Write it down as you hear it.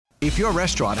If your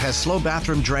restaurant has slow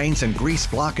bathroom drains and grease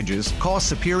blockages, call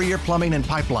Superior Plumbing and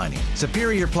Pipelining.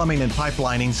 Superior Plumbing and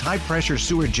Pipelining's high-pressure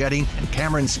sewer jetting and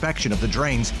camera inspection of the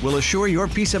drains will assure your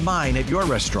peace of mind at your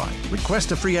restaurant.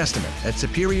 Request a free estimate at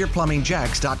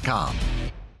SuperiorPlumbingJacks.com.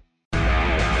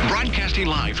 Broadcasting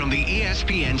live from the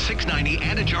ESPN 690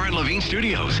 Anajar and Levine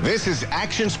studios. This is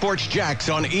Action Sports Jacks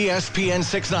on ESPN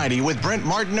 690 with Brent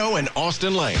Martineau and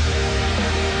Austin Lane.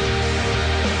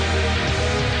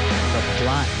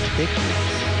 Plot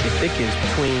thickens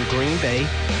between Green Bay,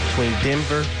 between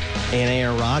Denver, and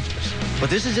Aaron Rodgers. But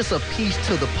this is just a piece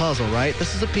to the puzzle, right?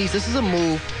 This is a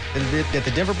move that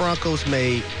the Denver Broncos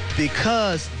made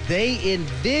because they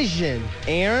envision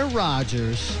Aaron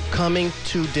Rodgers coming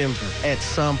to Denver at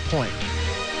some point.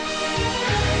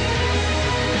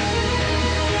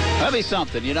 That'd be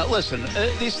something. Listen,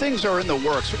 these things are in the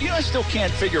works. I still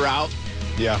can't figure out.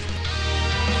 Yeah.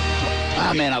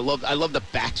 Ah, man, I love the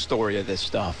backstory of this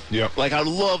stuff. Yep. Like, I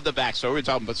love the backstory. We were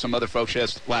talking about some other folks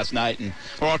last night, and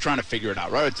we're all trying to figure it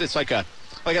out, right? It's like I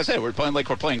said, we're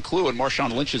playing Clue, and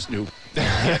Marshawn Lynch is new.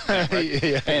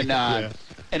 Yeah.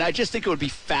 And I just think it would be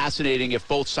fascinating if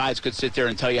both sides could sit there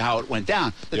and tell you how it went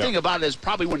down. The thing about it is,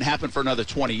 probably wouldn't happen for another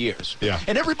 20 years. Yeah.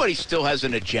 And everybody still has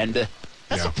an agenda.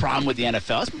 That's the problem with the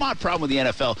NFL. That's my problem with the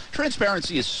NFL.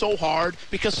 Transparency is so hard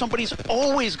because somebody's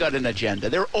always got an agenda.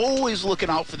 They're always looking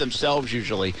out for themselves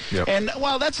usually. Yep. And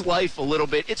while that's life a little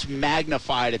bit, it's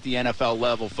magnified at the NFL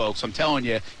level, folks. I'm telling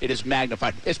you, it is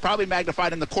magnified. It's probably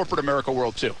magnified in the corporate America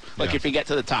world, too, if you get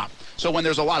to the top. So when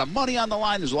there's a lot of money on the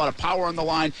line, there's a lot of power on the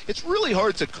line, it's really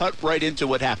hard to cut right into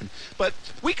what happened. But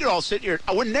we could all sit here.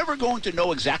 We're never going to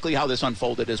know exactly how this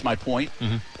unfolded, is my point,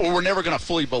 or we're never going to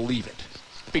fully believe it.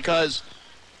 Because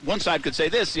one side could say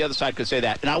this, the other side could say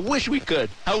that. And I wish we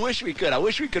could. I wish we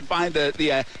could find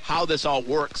the how this all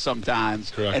works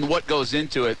sometimes. Correct. And what goes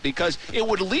into it, because it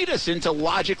would lead us into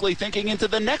logically thinking into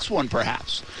the next one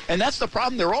perhaps. And that's the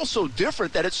problem. They're all so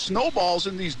different that it snowballs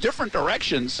in these different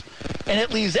directions, and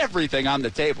it leaves everything on the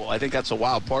table. I think that's a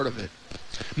wild part of it.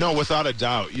 No, without a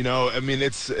doubt. I mean,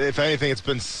 if anything, it's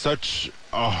been such,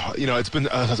 it's been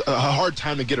a hard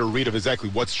time to get a read of exactly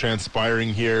what's transpiring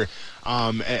here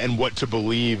and what to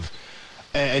believe.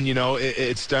 And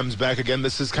it stems back again.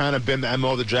 This has kind of been the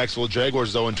MO of the Jacksonville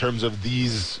Jaguars, though, in terms of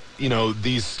these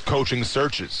coaching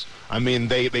searches. I mean,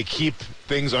 they keep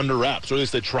things under wraps, or at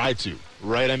least they try to,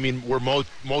 right? I mean, where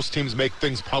most teams make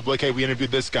things public. Hey, we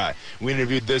interviewed this guy. We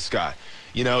interviewed this guy.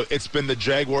 It's been the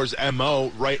Jaguars'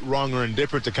 MO, right, wrong, or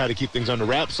indifferent, to kind of keep things under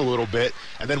wraps a little bit.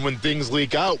 And then when things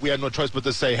leak out, we have no choice but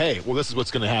to say, hey, well, this is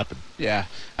what's going to happen. Yeah.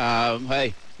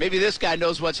 Hey, maybe this guy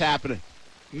knows what's happening.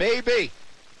 Maybe.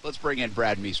 Let's bring in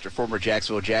Brad Meester, former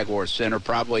Jacksonville Jaguars center,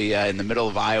 probably in the middle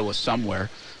of Iowa somewhere.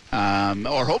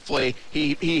 Or hopefully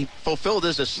he fulfilled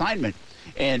his assignment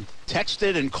and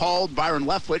texted and called Byron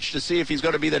Leftwich to see if he's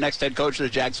going to be the next head coach of the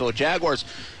Jacksonville Jaguars.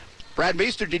 Brad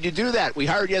Meester, did you do that? We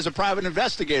hired you as a private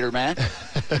investigator, man.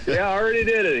 Yeah, I already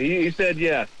did it. He said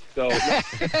yes. So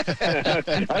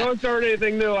I don't start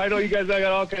anything new. I know you guys got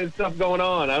all kinds of stuff going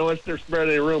on. I don't want to spread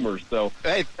any rumors. So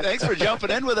hey, thanks for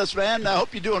jumping in with us, man. I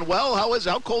hope you're doing well.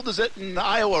 How cold is it in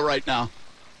Iowa right now?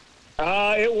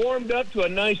 It warmed up to a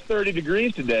nice 30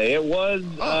 degrees today. It was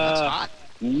that's hot.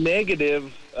 Negative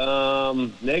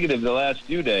the last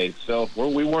few days. So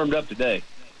we warmed up today.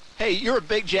 Hey, you're a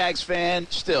big Jags fan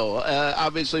still.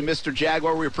 Obviously, Mr.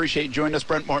 Jaguar, we appreciate you joining us.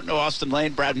 Brent Martineau, Austin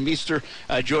Lane, Brad Meester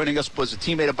joining us, was a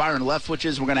teammate of Byron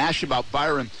Leftwich's. We're going to ask you about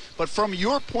Byron. But from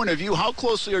your point of view, how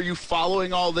closely are you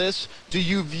following all this? Do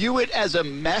you view it as a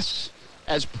mess,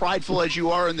 as prideful as you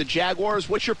are in the Jaguars?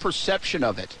 What's your perception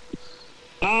of it?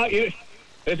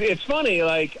 It's funny.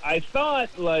 I thought,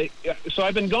 so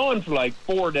I've been gone for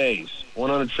 4 days.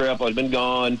 Went on a trip. I've been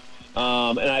gone.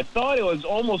 And I thought it was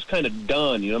almost kind of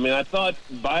done. I thought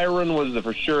Byron was the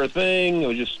for sure thing. It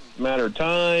was just a matter of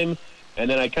time. And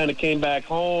then I kind of came back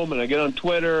home, and I get on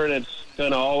Twitter, and it's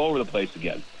kind of all over the place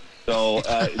again. So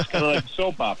it's kind of like a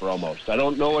soap opera almost. I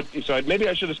don't know what – so maybe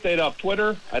I should have stayed off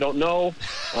Twitter. I don't know.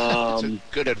 That's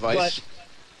good advice.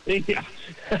 But, yeah.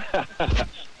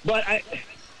 But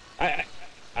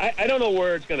I don't know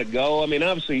where it's going to go. I mean,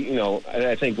 obviously,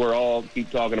 I think we're all keep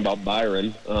talking about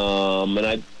Byron.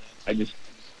 And I just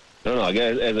don't know. I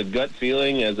guess as a gut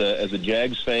feeling, as a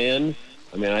Jags fan,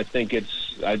 I mean, I think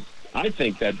I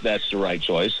think that's the right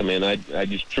choice. I mean, I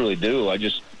just truly do.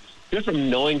 Just from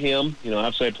knowing him,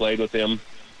 obviously I played with him.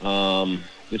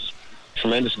 Just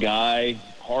tremendous guy,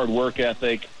 hard work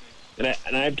ethic, and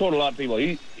I've told a lot of people.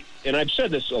 And I've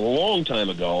said this a long time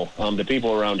ago to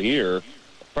people around here.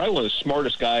 Probably one of the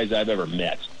smartest guys I've ever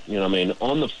met.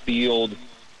 On the field,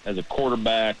 as a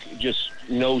quarterback, just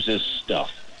knows his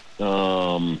stuff.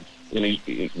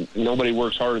 Nobody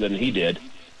works harder than he did.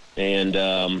 And,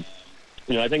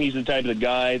 I think he's the type of the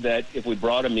guy that if we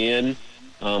brought him in,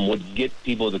 would get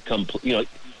people to come.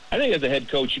 I think as a head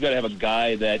coach, you got to have a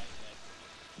guy that,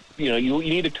 you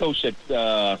need a coach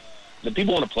that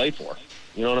people want to play for.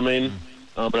 You know what I mean?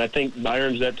 And I think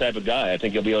Byron's that type of guy. I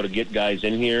think he'll be able to get guys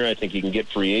in here. I think he can get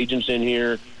free agents in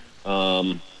here.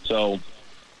 So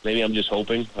maybe I'm just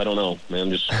hoping. I don't know,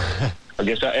 man. I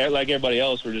guess like everybody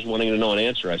else, we're just wanting to know an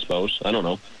answer, I suppose. I don't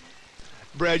know.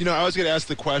 Brad, I was going to ask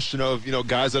the question of,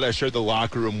 guys that I shared the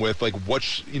locker room with, like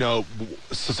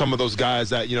some of those guys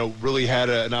that, really had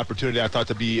an opportunity, I thought,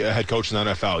 to be a head coach in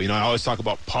the NFL. I always talk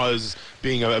about Puz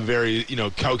being a very,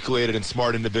 calculated and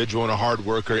smart individual and a hard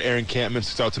worker. Aaron Campman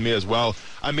sticks out to me as well.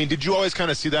 I mean, did you always kind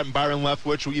of see that in Byron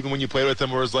Leftwich, even when you played with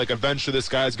him, where it was like, eventually this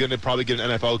guy's going to probably get an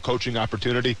NFL coaching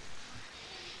opportunity?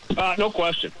 No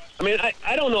question. I mean,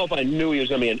 I don't know if I knew he was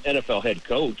going to be an NFL head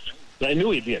coach, but I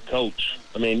knew he'd be a coach.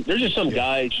 I mean, there's just some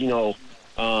guys,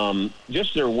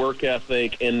 just their work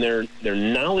ethic and their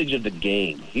knowledge of the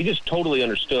game. He just totally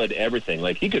understood everything.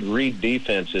 Like, he could read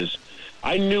defenses.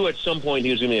 I knew at some point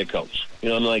he was going to be a coach.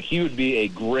 I'm like, he'd be a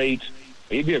great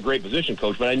position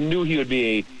coach, but I knew he would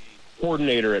be a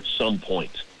coordinator at some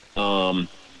point. Then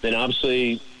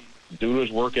obviously, due to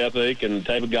his work ethic and the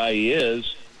type of guy he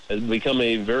is, has become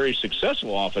a very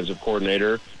successful offensive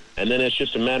coordinator. And then it's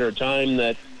just a matter of time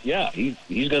that,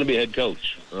 he's going to be a head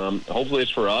coach. Hopefully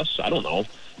it's for us. I don't know.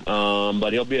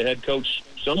 But he'll be a head coach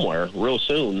somewhere real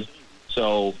soon.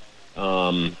 So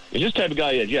it's just the type of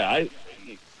guy he is.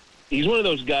 He's one of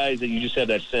those guys that you just have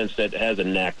that sense that has a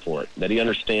knack for it, that he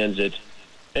understands it.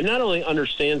 And not only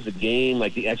understands the game,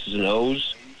 like the X's and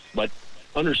O's, but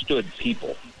understood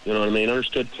people. You know what I mean?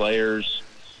 Understood players,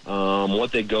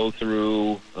 what they go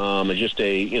through. And just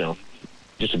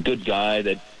a good guy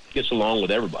that gets along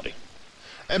with everybody.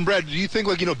 And, Brad, do you think,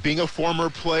 being a former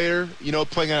player,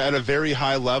 playing at a very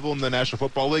high level in the National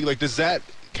Football League, does that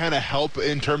kind of help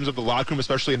in terms of the locker room,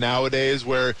 especially nowadays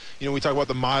where, we talk about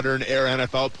the modern era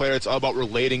NFL player, it's all about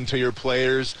relating to your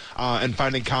players and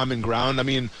finding common ground. I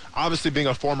mean, obviously being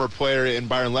a former player in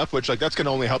Byron Leftwich, that's going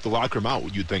to only help the locker room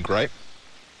out, you'd think, right?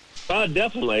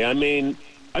 Definitely. I mean,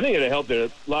 I think it'll help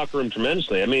the locker room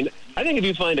tremendously. I mean, I think if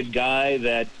you find a guy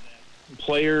that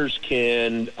players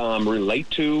can relate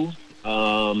to,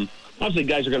 obviously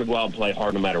guys are going to go out and play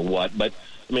hard no matter what, but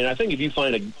I mean, I think if you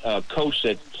find a coach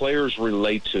that players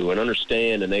relate to and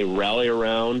understand and they rally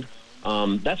around,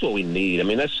 that's what we need. I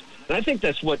mean, and I think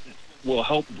that's what will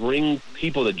help bring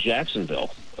people to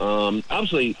Jacksonville.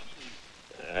 Obviously,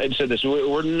 I've said this,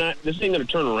 this ain't going to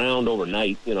turn around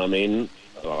overnight. I mean,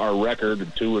 our record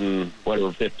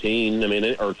 2-15, I mean,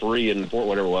 or 3-4,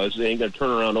 whatever it was, it ain't going to turn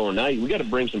around overnight. We got to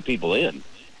bring some people in,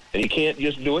 and you can't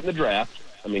just do it in the draft.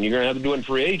 I mean, you're going to have to do it in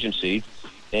free agency.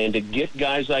 And to get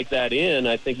guys like that in,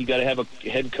 I think you got to have a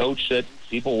head coach that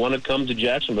people want to come to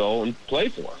Jacksonville and play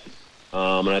for.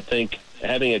 And I think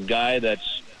having a guy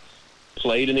that's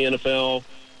played in the NFL,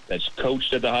 that's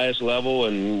coached at the highest level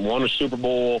and won a Super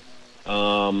Bowl,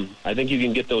 I think you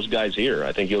can get those guys here.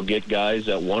 I think you'll get guys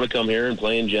that want to come here and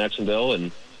play in Jacksonville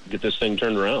and get this thing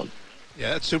turned around.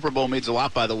 Yeah, that Super Bowl means a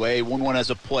lot, by the way. Won one as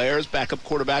a player, as backup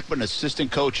quarterback, but an assistant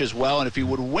coach as well. And if he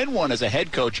would win one as a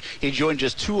head coach, he joined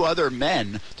just two other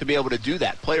men to be able to do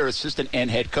that, player, assistant, and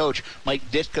head coach. Mike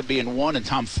Ditka being one and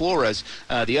Tom Flores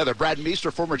the other. Brad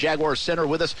Meester, former Jaguars center,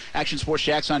 with us. Action Sports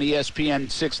Jacks on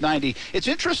ESPN 690. It's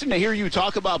interesting to hear you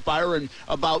talk about Byron,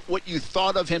 about what you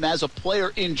thought of him as a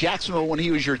player in Jacksonville when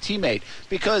he was your teammate,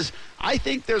 because I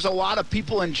think there's a lot of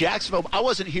people in Jacksonville. I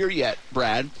wasn't here yet,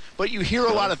 Brad, but you hear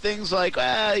a lot of things like,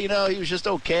 he was just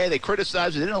okay. They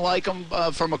criticized him. They didn't like him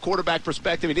from a quarterback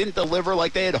perspective. He didn't deliver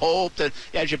like they had hoped. And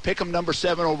as you pick him number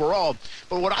 7 overall.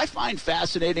 But what I find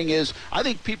fascinating is I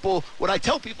think what I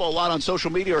tell people a lot on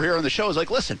social media or here on the show is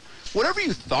like, listen, whatever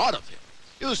you thought of him,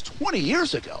 it was 20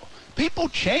 years ago. People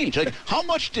change. Like, how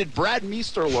much did Brad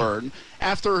Meester learn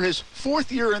after his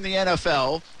 4th year in the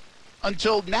NFL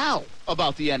until now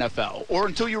about the NFL, or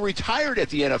until you retired at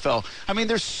the NFL? I mean,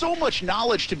 there's so much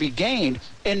knowledge to be gained,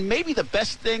 and maybe the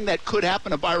best thing that could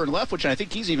happen to Byron Leftwich, and I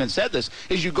think he's even said this,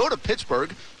 is you go to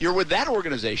Pittsburgh, you're with that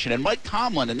organization and Mike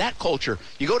Tomlin and that culture.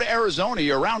 You go to Arizona,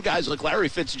 you're around guys like Larry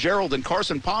Fitzgerald and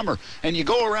Carson Palmer, and you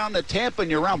go around to Tampa and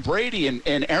you're around Brady and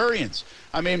Arians.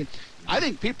 I mean, I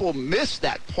think people miss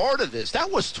that part of this.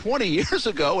 That was 20 years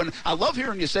ago, and I love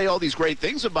hearing you say all these great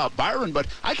things about Byron, but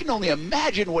I can only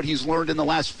imagine what he's learned in the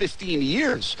last 15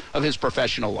 years of his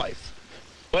professional life.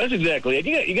 Well, that's exactly it.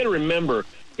 You got to remember,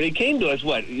 he came to us,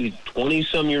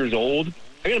 20-some years old?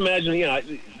 I can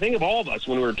imagine, think of all of us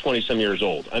when we were 20-some years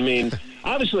old. I mean,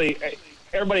 obviously,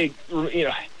 everybody,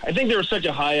 I think there was such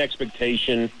a high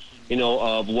expectation,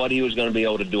 of what he was going to be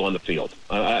able to do on the field.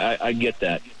 I get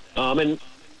that. And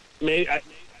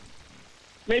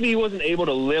maybe he wasn't able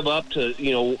to live up to,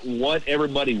 what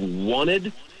everybody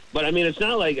wanted. But, it's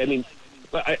not like, and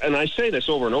I say this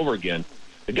over and over again,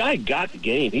 the guy got the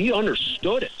game. He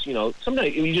understood it.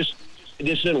 Sometimes it just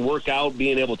didn't work out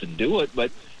being able to do it,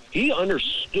 but he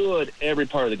understood every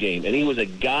part of the game. And he was a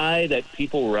guy that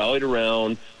people rallied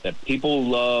around, that people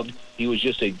loved. He was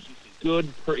just a good,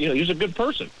 he was a good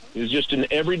person. He was just an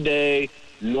everyday,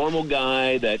 normal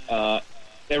guy that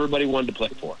everybody wanted to play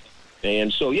for.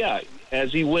 And so,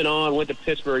 as he went to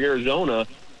Pittsburgh, Arizona,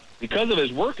 because of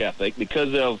his work ethic,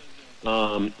 because of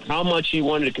how much he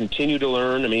wanted to continue to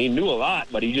learn. He knew a lot,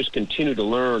 but he just continued to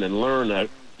learn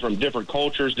from different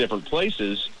cultures, different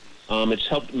places. It's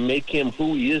helped make him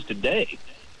who he is today.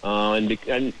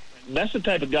 And that's the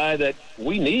type of guy that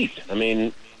we need.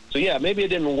 Maybe it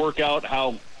didn't work out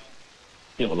how,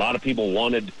 a lot of people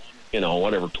wanted,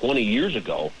 20 years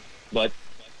ago. But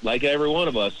like every one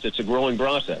of us, it's a growing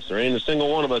process. There ain't a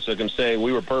single one of us that can say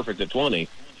we were perfect at 20.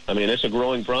 It's a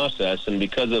growing process, and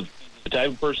because of the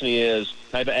type of person he is,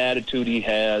 type of attitude he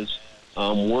has,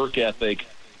 work ethic,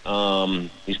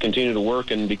 he's continued to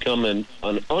work and become an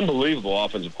unbelievable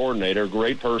offensive coordinator,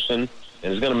 great person,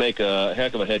 and is going to make a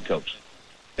heck of a head coach.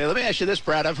 Hey, let me ask you this,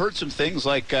 Brad. I've heard some things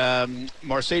like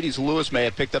Mercedes Lewis may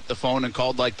have picked up the phone and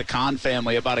called like the Khan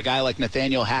family about a guy like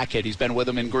Nathaniel Hackett. He's been with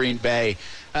him in Green Bay.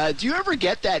 Do you ever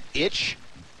get that itch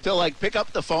to pick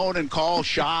up the phone and call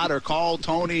Schott or call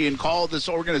Tony and call this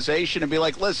organization and be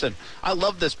like, listen, I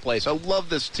love this place. I love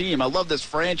this team. I love this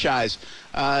franchise.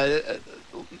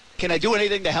 Can I do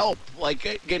anything to help?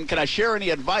 Can I share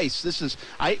any advice?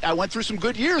 I went through some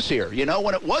good years here,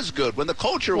 when it was good, when the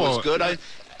culture was good.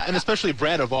 And especially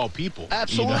Brad of all people.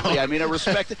 Absolutely. I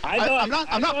respect it. I'm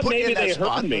not putting you in that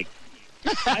spot. Me.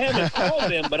 I haven't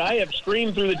called him, but I have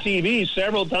screamed through the TV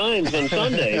several times on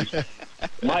Sundays.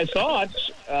 My thoughts.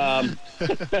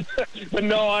 But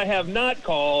no, I have not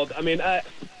called. I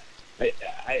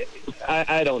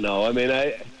don't know.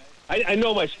 I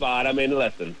know my spot.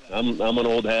 Listen, I'm an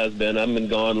old has-been. I've been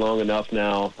gone long enough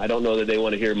now. I don't know that they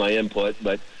want to hear my input,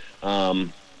 but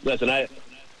listen,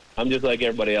 I'm just like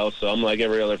everybody else, so I'm like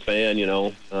every other fan,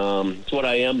 It's what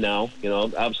I am now.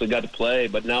 Obviously got to play,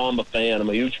 but now I'm a fan. I'm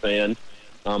a huge fan.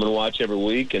 And watch every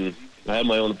week, and I have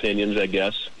my own opinions, I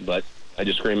guess, but I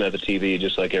just scream at the TV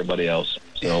just like everybody else.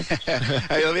 So.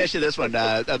 Hey, let me ask you this one.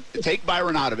 Take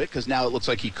Byron out of it, because now it looks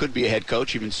like he could be a head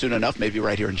coach even soon enough, maybe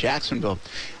right here in Jacksonville.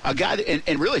 A guy,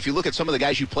 and really, if you look at some of the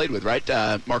guys you played with, right?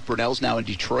 Mark Brunell's now in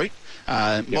Detroit.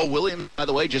 Mo Williams, by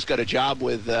the way, just got a job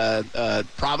with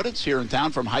Providence here in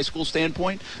town from a high school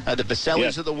standpoint. The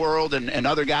Basellis of the world and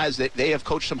other guys, they have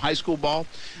coached some high school ball.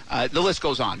 The list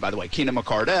goes on, by the way. Keenan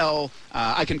McCardell.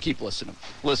 I can keep listing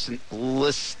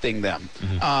them.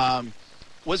 Mm-hmm.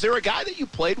 Was there a guy that you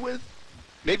played with,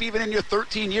 maybe even in your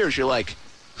 13 years, you're like,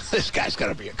 this guy's got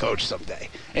to be a coach someday?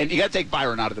 And you got to take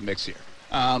Byron out of the mix here.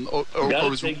 Got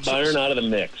to take Byron out of the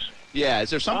mix. Yeah, is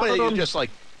there somebody that you just,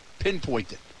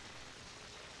 pinpointed?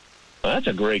 Well, that's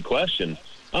a great question.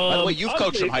 By the way, you've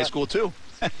coached some high school, too.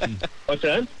 What's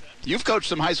that? You've coached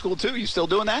some high school, too. You still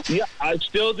doing that? Yeah, I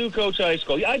still do coach high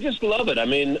school. Yeah, I just love it.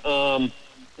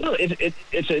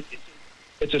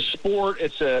 It's a sport.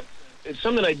 It's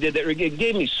something I did that it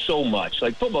gave me so much.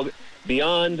 Like football,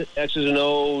 beyond X's and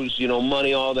O's,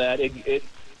 money, all that.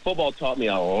 Football taught me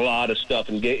a lot of stuff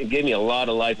and gave me a lot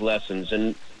of life lessons.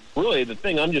 And really, the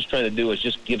thing I'm just trying to do is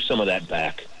just give some of that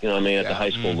back. At the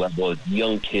high school level, with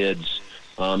young kids,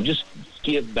 just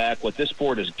give back what this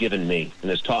sport has given me and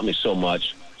has taught me so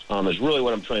much. Is really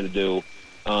what I'm trying to do.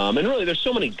 And really, there's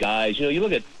so many guys. You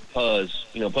look at Puz.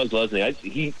 Puz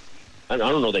Lesney. I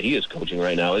don't know that he is coaching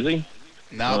right now, is he?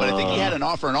 No, but I think he had an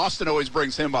offer, and Austin always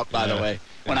brings him up, by the way,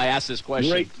 when I ask this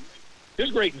question.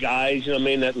 There's great guys,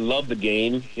 that love the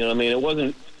game. It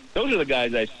wasn't – those are the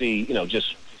guys I see,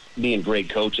 just being great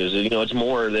coaches. It's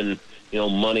more than,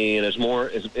 money, and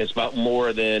it's about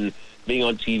more than being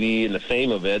on TV and the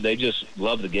fame of it. They just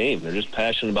love the game. They're just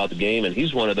passionate about the game, and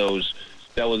he's one of those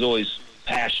that was always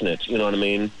passionate,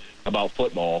 about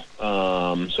football.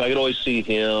 So I could always see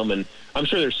him, and I'm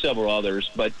sure there's several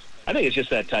others, but – I think it's just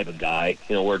that type of guy,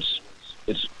 where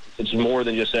it's more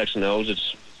than just X and O's.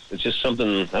 It's just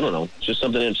something, I don't know, it's just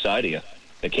something inside of you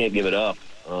that can't give it up.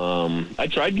 I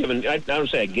tried I don't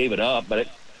say I gave it up, but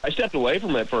I stepped away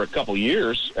from it for a couple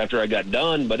years after I got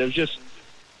done, but it was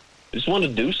I just wanted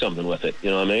to do something with it,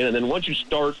 And then once you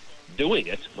start doing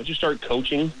it, once you start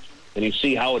coaching and you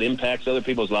see how it impacts other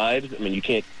people's lives, you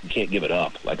can't give it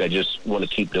up. I just want to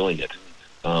keep doing it.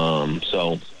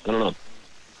 So, I don't know.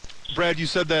 Brad, you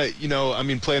said that,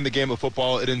 playing the game of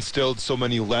football, it instilled so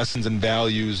many lessons and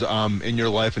values in your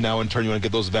life, and now in turn you want to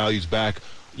get those values back.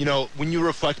 When you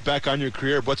reflect back on your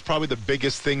career, what's probably the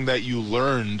biggest thing that you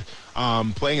learned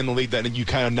playing in the league that you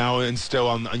kind of now instill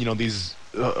on these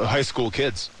high school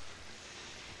kids?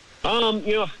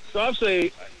 So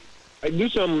obviously I do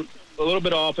a little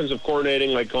bit of offensive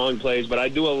coordinating, like calling plays, but I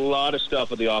do a lot of stuff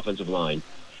with the offensive line.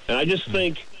 And I just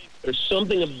think there's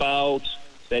something about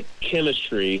that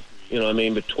chemistry,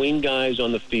 between guys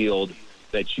on the field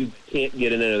that you can't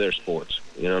get in any of their sports.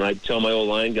 And I tell my old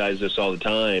line guys this all the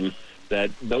time, that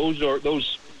those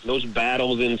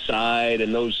battles inside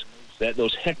and those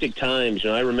hectic times.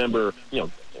 I remember,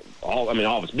 all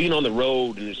of us being on the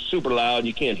road and it's super loud and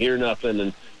you can't hear nothing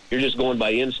and you're just going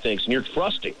by instincts and you're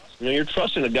trusting. You're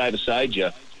trusting the guy beside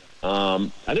you. I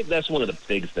think that's one of the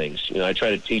big things. I try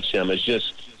to teach them is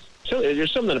just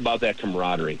there's something about that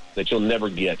camaraderie that you'll never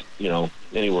get,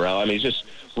 anywhere else. It's just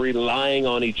relying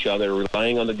on each other,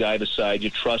 relying on the guy beside you,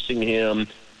 trusting him,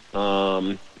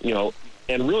 and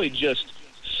really just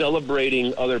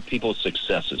celebrating other people's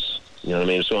successes.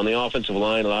 So on the offensive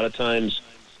line, a lot of times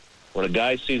when a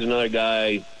guy sees another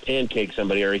guy pancake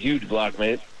somebody or a huge block,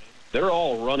 they're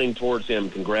all running towards him,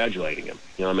 congratulating him.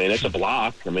 It's a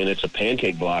block. It's a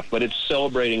pancake block, but it's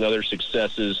celebrating other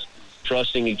successes,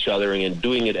 trusting each other, and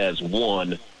doing it as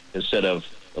one instead of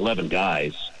 11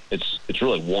 guys. It's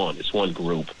really one. It's one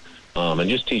group. And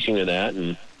just teaching them that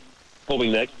and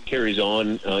hoping that carries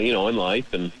on, in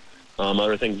life and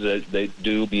other things that they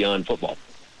do beyond football.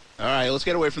 All right, let's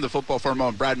get away from the football for a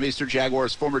moment. Brad Meester,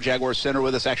 former Jaguars center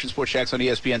with us, Action Sports Jacks on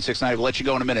ESPN 690. We'll let you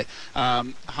go in a minute.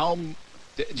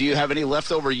 Do you have any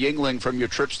leftover Yuengling from your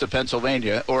trips to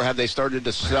Pennsylvania, or have they started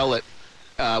to sell it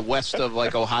west of,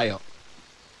 Ohio?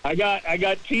 I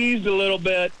got teased a little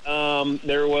bit.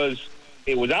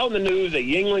 It was out in the news that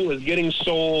Yuengling was getting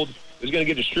sold. It was going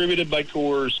to get distributed by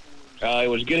Coors. It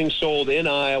was getting sold in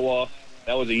Iowa.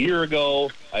 That was a year ago.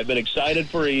 I've been excited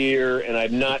for a year, and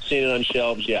I've not seen it on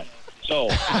shelves yet. So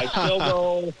I still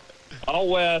go out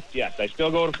west. Yes, I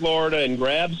still go to Florida and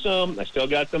grab some. I still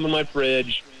got some in my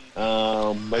fridge.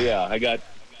 But yeah, I got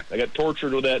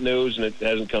tortured with that news, and it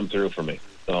hasn't come through for me.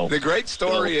 So the great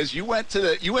story is you went to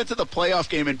the playoff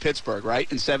game in Pittsburgh,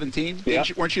 right? In 2017, yeah.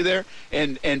 Weren't you there?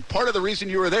 And part of the reason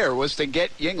you were there was to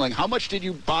get Yuengling. How much did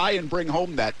you buy and bring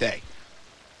home that day?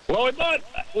 Well,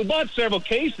 we bought several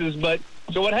cases, but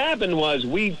so what happened was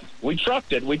we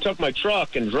trucked it. We took my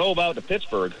truck and drove out to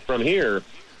Pittsburgh from here.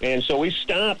 And so we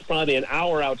stopped probably an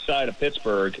hour outside of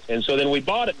Pittsburgh. And so then we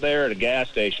bought it there at a gas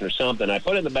station or something. I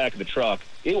put it in the back of the truck.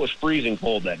 It was freezing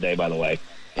cold that day, by the way.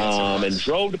 And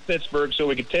drove to Pittsburgh so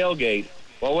we could tailgate.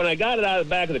 Well, when I got it out of the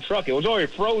back of the truck, it was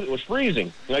already frozen. It was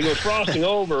freezing. Like it was frosting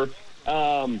over.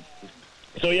 So,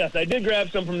 yes, I did grab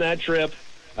some from that trip.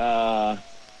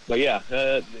 But, yeah,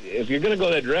 if you're going to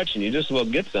go that direction, you just will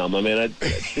get some. I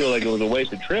feel like it was a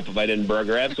wasted trip if I didn't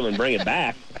grab some and bring it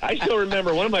back. I still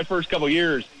remember one of my first couple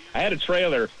years, I had a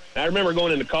trailer. And I remember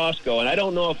going into Costco, and I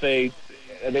don't know if they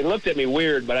looked at me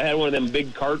weird, but I had one of them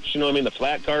big carts, the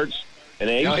flat carts. And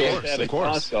they used to have it at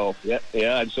Costco. Yeah,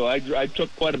 and so I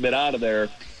took quite a bit out of there.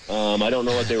 I don't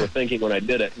know what they were thinking when I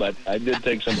did it, but I did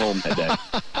take some home that day.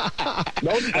 I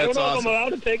don't know if I'm allowed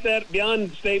to take that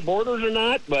beyond state borders or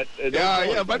not, but it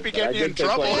might be getting you in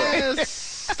trouble.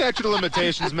 Statute of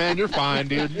limitations, man. You're fine,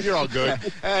 dude. You're all good.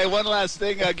 Hey, one last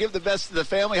thing. Give the best to the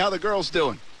family. How the girls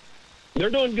doing? They're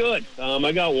doing good.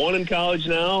 I got one in college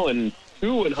now and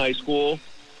two in high school.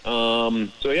 So,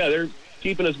 yeah, they're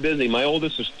keeping us busy. My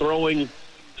oldest is throwing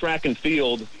track and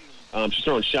field. She's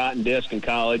throwing shot and disc in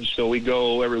college, so we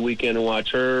go every weekend and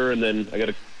watch her. And then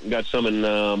I got some in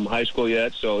high school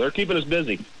yet, so they're keeping us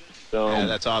busy. So yeah,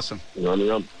 that's awesome. On the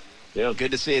run. Yeah.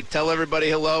 Good to see you. Tell everybody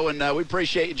hello, and we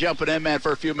appreciate you jumping in, man,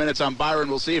 for a few minutes on Byron.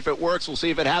 We'll see if it works. We'll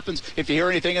see if it happens. If you hear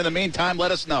anything in the meantime,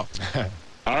 let us know.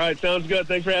 All right, sounds good.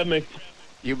 Thanks for having me.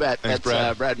 You bet. Thanks,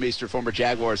 That's Brad Meester, former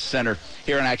Jaguars center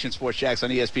here on Action Sports Jacks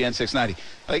on ESPN 690.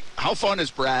 How fun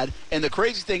is Brad? And the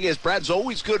crazy thing is, Brad's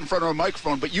always good in front of a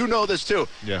microphone, but you know this too.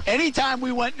 Yeah. Anytime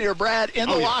we went near Brad in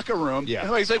the locker room,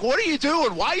 he's like, "What are you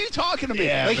doing? Why are you talking to me?"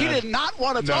 He did not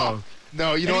want to talk.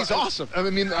 No, you know, he's awesome.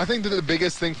 I think that the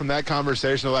biggest thing from that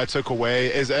conversation that I took away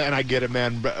is, and I get it,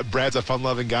 man, Brad's a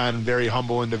fun-loving guy and a very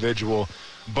humble individual,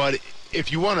 but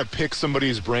if you want to pick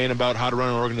somebody's brain about how to run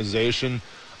an organization,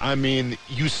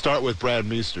 you start with Brad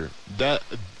Meester.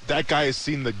 That guy has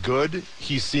seen the good,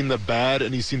 he's seen the bad,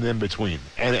 and he's seen the in-between.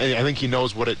 And I think he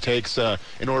knows what it takes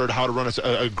in order to how to run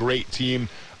a great team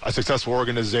a successful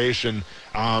organization.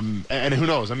 And who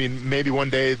knows? I mean, maybe one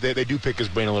day they do pick his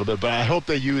brain a little bit, but I hope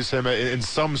they use him in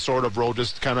some sort of role,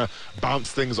 just kind of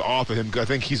bounce things off of him, because I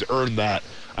think he's earned that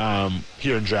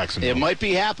here in Jacksonville. It might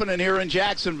be happening here in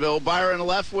Jacksonville. Byron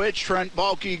Leftwich, Trent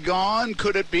Baalke gone.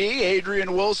 Could it be?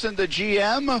 Adrian Wilson, the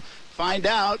GM. Find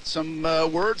out. Some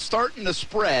words starting to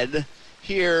spread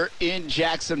here in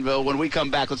Jacksonville. When we come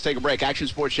back, let's take a break. Action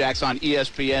Sports Jacks on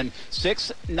ESPN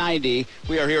 690.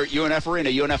 We are here at UNF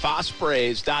Arena,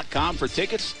 UNFOspreys.com for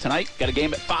tickets. Tonight, got a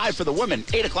game at 5 for the women,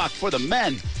 8 o'clock for the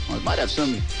men. Well, we might have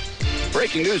some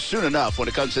breaking news soon enough when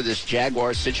it comes to this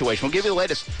Jaguars situation. We'll give you the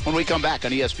latest when we come back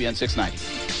on ESPN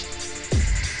 690.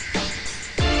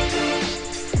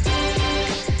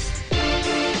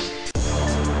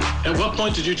 At what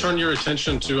point did you turn your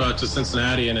attention to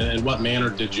Cincinnati, and in what manner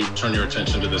did you turn your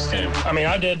attention to this game? I mean,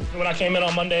 I did when I came in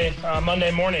on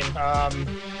Monday morning.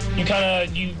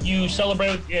 You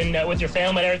celebrate with your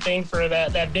family and everything for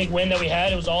that big win that we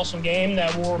had. It was an awesome game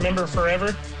that we'll remember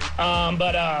forever. I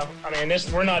mean,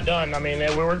 we're not done. I mean,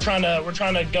 we're trying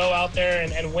to go out there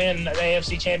and win the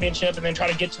AFC Championship and then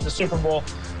try to get to the Super Bowl.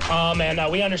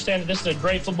 We understand that this is a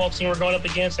great football team we're going up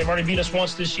against. They've already beat us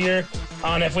once this year.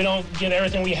 And if we don't get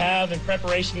everything we have in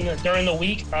preparation during the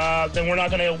week, then we're not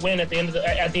going to win at the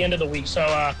end of the week. So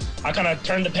I kind of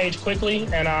turned the page quickly,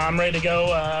 and I'm ready to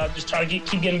go. Just try to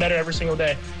keep getting better every single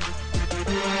day.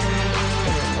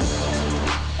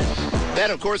 That,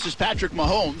 of course, is Patrick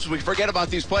Mahomes. We forget about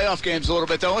these playoff games a little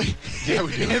bit, don't we? Yeah,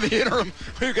 we do. In the interim,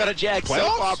 we've got a Jag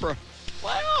soap opera.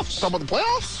 Playoffs. Some of the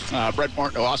playoffs? Brett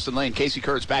Martineau, Austin Lane, Casey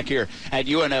Kurtz back here at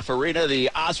UNF Arena. The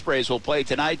Ospreys will play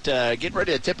tonight. Getting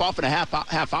ready to tip off in a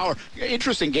half hour.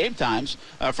 Interesting game times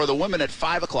for the women at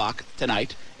 5 o'clock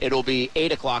tonight. It'll be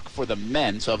 8 o'clock for the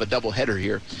men, so I have a doubleheader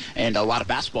here. And a lot of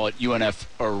basketball at UNF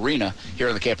Arena here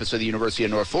on the campus of the University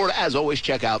of North Florida. As always,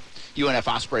 check out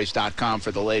UNFOspreys.com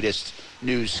for the latest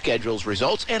news, schedules,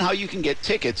 results, and how you can get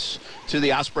tickets to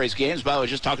the Ospreys games. By the way, I was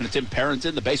just talking to Tim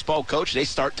Parrington, the baseball coach. They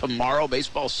start tomorrow.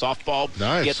 Baseball, softball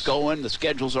gets going. The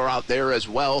schedules are out there as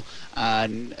well,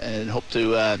 and hope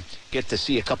to get to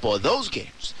see a couple of those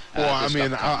games. Well, I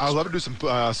mean, I'd love to do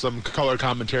some color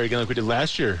commentary again like we did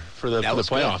last year for the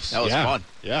playoffs. Good. That was fun.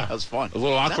 Yeah. That was fun. A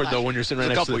little awkward, though, when you're sitting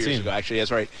right next to the team. A couple years ago, actually.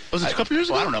 That's right. Was it a couple years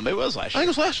ago? Well, I don't know. Maybe it was last year. I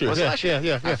think it was last year. Was it last year?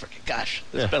 Yeah. I forget. Gosh,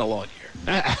 it's been a long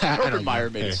year. Urban Meyer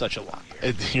made it such a long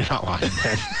year. You're not lying,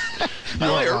 man.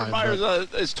 Urban Meyer's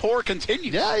his tour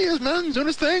continues. Yeah, he is, man. He's doing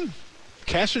his thing.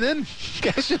 Cashing in.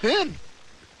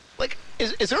 Like,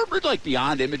 is Urban, like,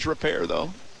 beyond image repair,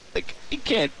 though? Like, he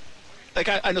can't. Like,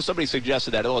 I know somebody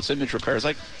suggested that. Oh, it's image repair. It's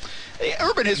like,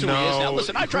 Urban is who he is now.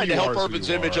 Listen, I tried to help Urban's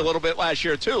image a little bit last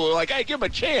year, too. Like, hey, give him a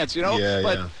chance, you know? Yeah,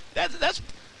 but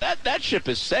that ship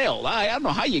has sailed. I don't know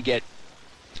how you get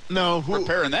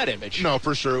repairing that image. No,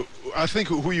 for sure. I think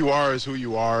who you are is who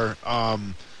you are.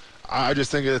 I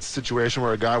just think it's a situation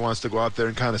where a guy wants to go out there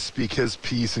and kind of speak his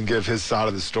piece and give his side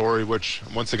of the story, which,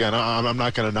 once again, I'm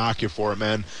not going to knock you for it,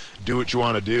 man. Do what you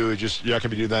want to do. You're not going to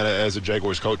be doing that as a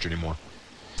Jaguars coach anymore.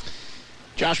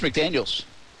 Josh McDaniels,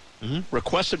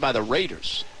 requested by the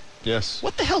Raiders. Yes.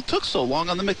 What the hell took so long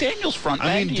on the McDaniels front, man?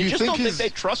 I mean, you just don't think they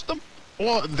trust him?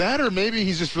 Well, that or maybe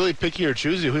he's just really picky or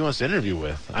choosy who he wants to interview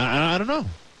with. I don't know.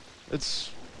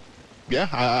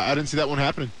 I didn't see that one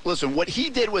happening. Listen, what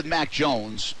he did with Mac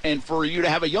Jones, and for you to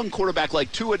have a young quarterback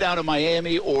like Tua down in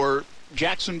Miami or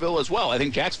Jacksonville as well, I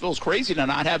think Jacksonville's crazy to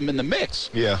not have him in the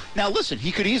mix. Yeah. Now, listen,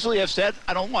 he could easily have said,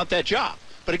 I don't want that job.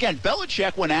 But again,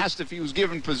 Belichick, when asked if he was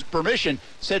given permission,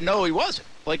 said no, he wasn't.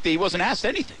 Like, he wasn't asked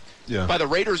anything. Yeah. By the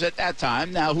Raiders at that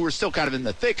time, now who are still kind of in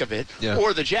the thick of it,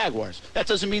 or the Jaguars. That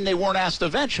doesn't mean they weren't asked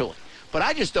eventually. But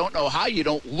I just don't know how you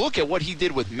don't look at what he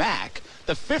did with Mac,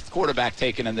 the 5th quarterback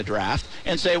taken in the draft,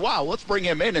 and say, wow, let's bring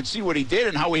him in and see what he did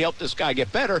and how he helped this guy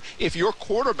get better if your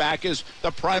quarterback is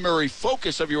the primary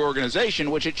focus of your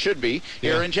organization, which it should be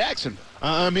here in Jacksonville.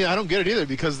 I mean, I don't get it either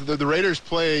because the Raiders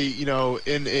play, in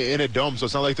a dome, so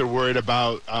it's not like they're worried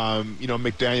about,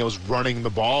 McDaniels running the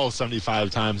ball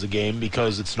 75 times a game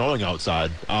because it's snowing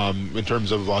outside in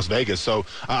terms of Las Vegas. So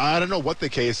I don't know what the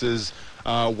case is,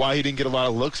 why he didn't get a lot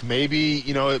of looks. Maybe,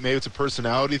 maybe it's a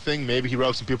personality thing. Maybe he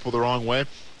rubbed some people the wrong way.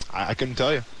 I couldn't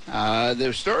tell you.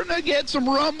 They're starting to get some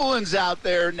rumblings out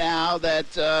there now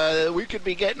that we could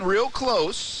be getting real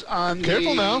close on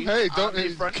Careful now. Hey, don't.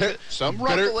 Some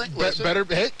rumbling.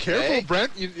 Hey, careful,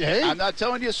 Brent. Hey. I'm not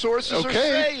telling you sources are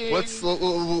saying.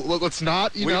 Let's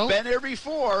not, We've been there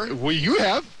before. Well, you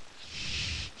have.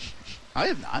 I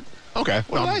have not. Okay.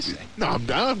 What did I say? No,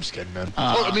 I'm just kidding, man.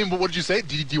 I mean, what did you say?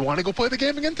 Do you want to go play the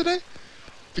game again today?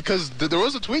 Because there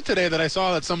was a tweet today that I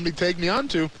saw that somebody tagged me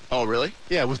onto. Oh, really?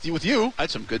 Yeah, with you. I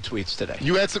had some good tweets today.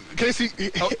 You had some. Casey,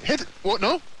 hit. What?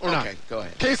 No or not? Okay, go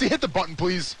ahead. Casey, hit the button,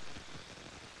 please.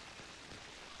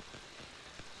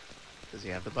 Does he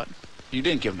have the button? You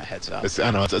didn't give him a heads up.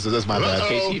 I know, that's my bad.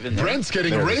 Casey, even there. Brent's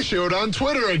getting ratioed on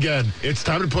Twitter again. It's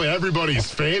time to play everybody's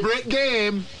favorite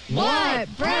game. What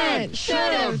Brent should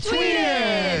have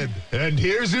tweeted. And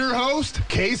here's your host,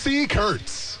 Casey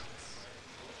Kurtz.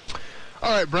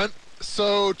 All right, Brent.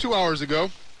 So 2 hours ago,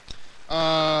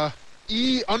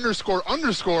 E__Dilla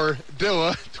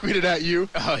tweeted at you.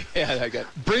 Oh, yeah, I got.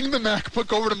 Bring the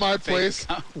MacBook over to my place.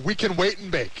 We can wait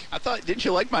and bake. Didn't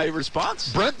you like my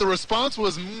response? Brent, the response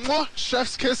was, Mwah,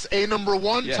 chef's kiss,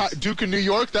 #1, Yes. Duke of New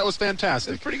York. That was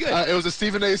fantastic. It's pretty good. It was a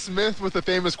Stephen A. Smith with the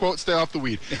famous quote, stay off the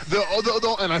weed.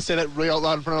 And I say that really out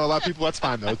loud in front of a lot of people. That's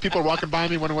fine, though. People are walking by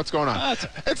me wondering what's going on.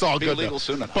 It's all good, legal though.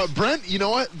 soon enough. But, Brent, you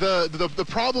know what? The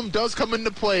problem does come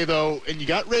into play, though, and you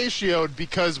got ratioed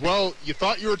because, well, you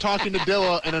thought you were talking to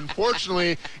Dilla, and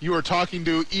unfortunately, you were talking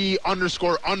to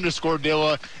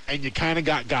E__Dilla, and you kind of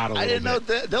got a little bit. I didn't know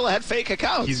Dilla had fake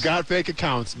accounts. He's got fake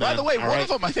accounts, man. By the way, all one right? of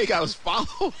them I think I was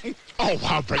following. Oh,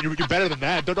 wow, Brent, you're better than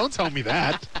that. Don't tell me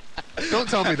that. Don't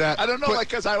tell me that. I don't know,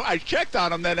 because I checked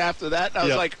on him then after that, and I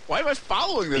was like, why am I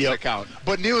following this account?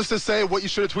 But needless to say, what you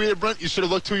should have tweeted, Brent, you should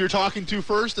have looked who you're talking to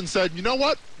first and said, you know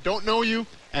what? Don't know you,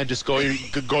 and just go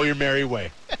your merry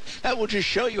way. That will just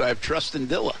show you I have trust in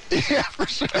Dilla. Yeah, for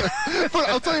sure. But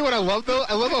I'll tell you what I love, though.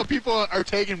 I love how people are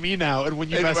tagging me now, and when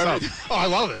you mess up. Oh, I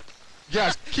love it.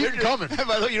 Yes, keep it coming.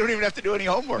 By the way, you don't even have to do any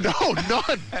homework. No,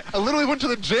 none. I literally went to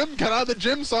the gym, got out of the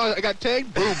gym, saw I got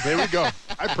tagged, boom, there we go.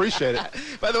 I appreciate it.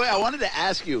 By the way, I wanted to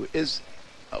ask you,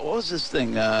 what was this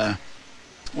thing?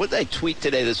 What did I tweet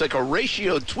today? There's like a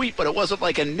ratioed tweet, but it wasn't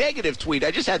like a negative tweet. I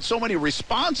just had so many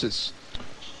responses.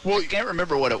 Well, I can't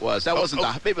remember what it was. That wasn't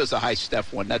maybe it was the High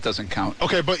Steph one. That doesn't count.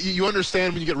 Okay, but you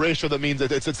understand when you get ratio, that means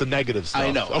that it's the negative stuff.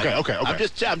 I know. Okay.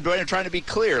 I'm trying to be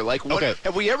clear. Like,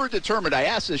 have we ever determined? I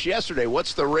asked this yesterday.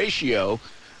 What's the ratio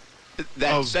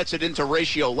that sets it into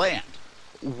ratio land?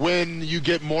 When you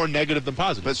get more negative than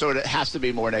positive. But so it has to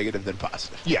be more negative than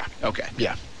positive. Yeah. Okay.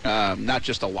 Yeah. Not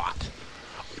just a lot.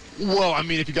 Well, I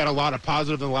mean, if you got a lot of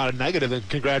positive and a lot of negative, then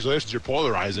congratulations, you're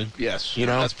polarizing. Yes, you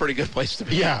know that's a pretty good place to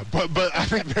be. Yeah, but I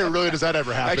think very rarely does that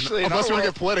ever happen. Actually, unless we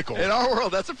get political. In our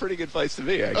world, that's a pretty good place to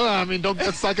be. I mean,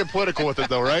 let's not get political with it,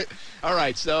 though, right? All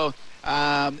right, so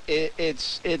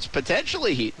it's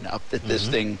potentially heating up. That this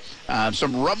thing,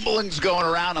 some rumblings going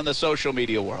around on the social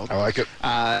media world. I like it.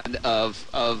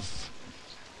 Of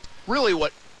really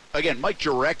what, again, Mike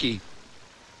Jurecki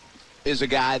is a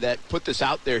guy that put this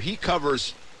out there. He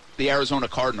covers the Arizona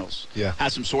Cardinals. Yeah.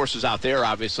 Has some sources out there,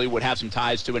 obviously, would have some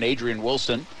ties to an Adrian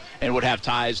Wilson and would have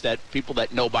ties that people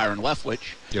that know Byron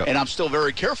Leftwich. Yep. And I'm still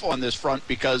very careful on this front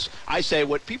because I say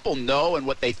what people know and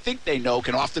what they think they know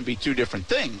can often be two different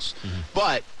things.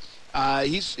 But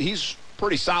he's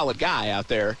pretty solid guy out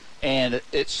there, and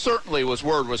it certainly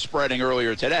word was spreading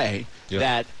earlier today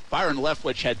that Byron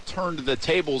Leftwich had turned the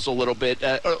tables a little bit,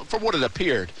 from what it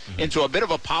appeared, into a bit of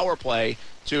a power play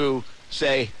to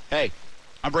say, hey,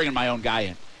 I'm bringing my own guy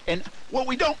in. And what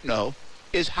we don't know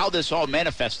is how this all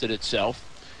manifested itself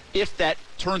if that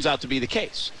turns out to be the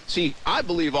case. See, I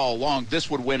believe all along this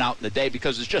would win out in the day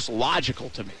because it's just logical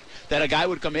to me that a guy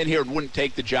would come in here and wouldn't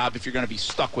take the job if you're going to be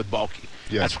stuck with Bulky.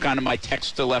 Yeah. That's kind of my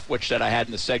text to Leftwich that I had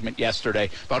in the segment yesterday,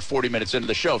 about 40 minutes into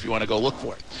the show, if you want to go look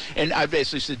for it. And I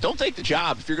basically said, don't take the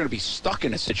job if you're going to be stuck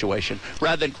in a situation,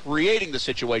 rather than creating the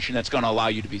situation that's going to allow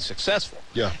you to be successful.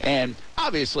 Yeah. And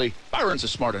obviously, Byron's a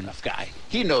smart enough guy.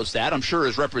 He knows that. I'm sure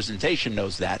his representation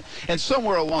knows that. And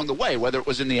somewhere along the way, whether it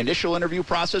was in the initial interview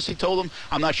process, he told him,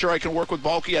 I'm not sure I can work with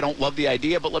Bulky. I don't love the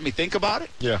idea, but let me think about it.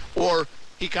 Yeah. Or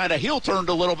he kind of heel-turned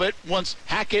a little bit once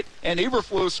Hackett and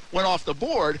Eberflus went off the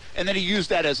board, and then he used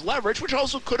that as leverage, which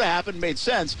also could have happened, made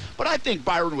sense. But I think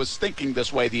Byron was thinking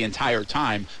this way the entire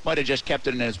time, might have just kept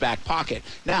it in his back pocket.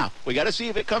 Now, we got to see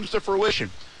if it comes to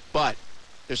fruition. But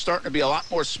there's starting to be a lot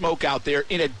more smoke out there,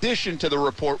 in addition to the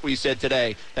report we said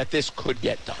today that this could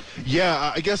get done.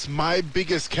 Yeah, I guess my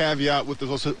biggest caveat with the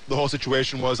whole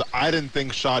situation was I didn't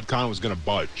think Shad Khan was going to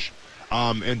budge.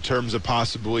 In terms of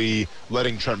possibly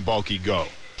letting Trent Bulky go.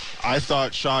 I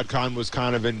thought Shad Khan was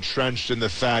kind of entrenched in the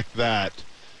fact that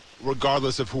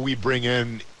regardless of who we bring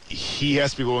in, he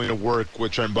has to be willing to work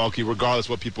with Trent Bulky, regardless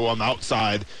of what people on the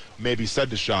outside maybe said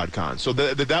to Shad Khan. So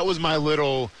that was my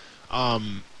little,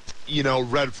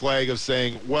 red flag of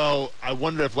saying, well, I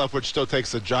wonder if Leftwich still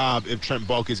takes the job if Trent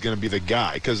Bulky is going to be the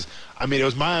guy. Because, I mean, it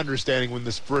was my understanding when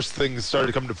this first thing started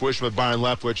to come to fruition with Byron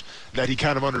Leftwich that he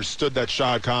kind of understood that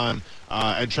Shad Khan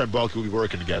and Trent Bulky would be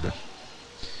working together.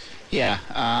 Yeah.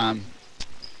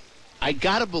 I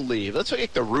got to believe, let's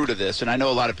take the root of this, and I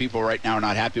know a lot of people right now are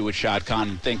not happy with Shad Khan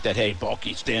and think that, hey,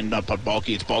 Balky, stand up on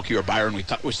Balky, it's Balky or Byron.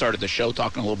 We started the show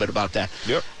talking a little bit about that.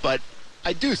 Yep. But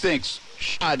I do think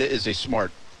Shad is a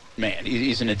smart man.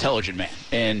 He's an intelligent man.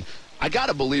 And I got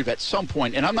to believe at some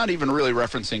point, and I'm not even really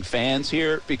referencing fans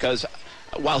here, because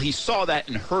while he saw that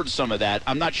and heard some of that,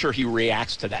 I'm not sure he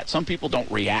reacts to that. Some people don't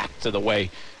react to the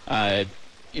way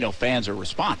fans are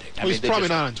responding. He's probably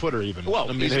not on Twitter even. Well,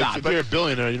 I mean, he's not. If you're a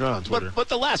billionaire, you're not on Twitter. But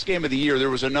the last game of the year, there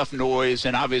was enough noise,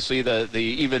 and obviously the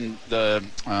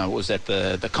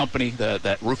company,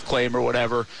 that roof claim or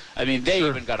whatever. I mean, they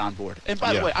even got on board. And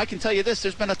by the way, I can tell you this: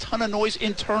 there's been a ton of noise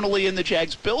internally in the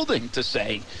Jags building to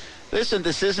say, listen,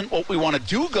 this isn't what we want to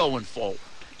do going forward.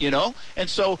 And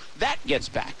so that gets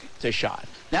back to Shad.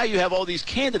 Now you have all these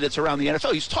candidates around the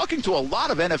NFL. He's talking to a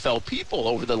lot of NFL people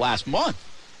over the last month.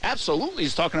 Absolutely.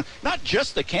 He's talking to not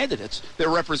just the candidates, their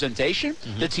representation,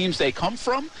 the teams they come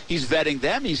from. He's vetting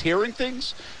them. He's hearing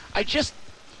things.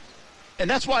 And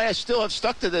that's why I still have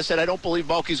stuck to this, and I don't believe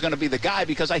Balky's going to be the guy,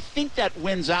 because I think that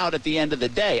wins out at the end of the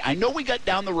day. I know we got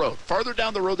farther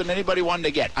down the road than anybody wanted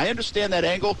to get. I understand that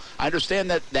angle. I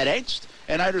understand that angst,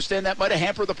 and I understand that might have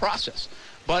hampered the process.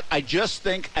 But I just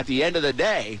think at the end of the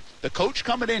day, the coach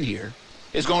coming in here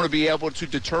is going to be able to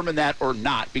determine that or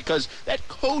not, because that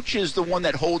coach is the one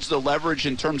that holds the leverage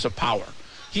in terms of power.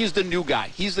 He's the new guy.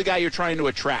 He's the guy you're trying to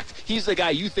attract. He's the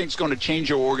guy you think is going to change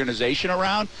your organization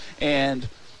around, and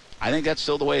I think that's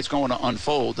still the way it's going to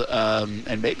unfold,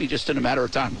 and maybe just in a matter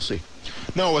of time. We'll see.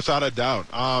 No, without a doubt.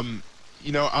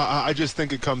 I just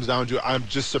think it comes down to, I'm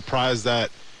just surprised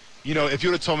that, if you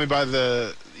would have told me by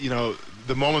the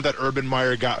moment that Urban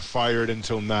Meyer got fired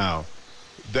until now,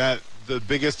 that the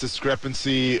biggest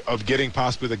discrepancy of getting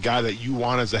possibly the guy that you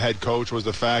want as a head coach was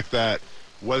the fact that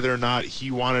whether or not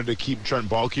he wanted to keep Trent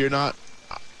Baalke or not,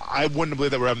 I wouldn't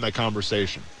believe that we're having that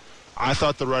conversation. I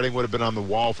thought the writing would have been on the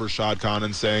wall for Shad Khan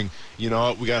and saying, you know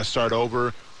what, we got to start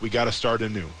over, we got to start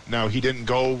anew. Now, he didn't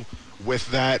go with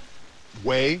that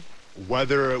way,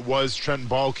 whether it was Trent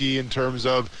Baalke in terms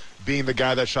of being the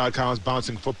guy that Shad Khan was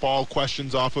bouncing football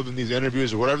questions off of in these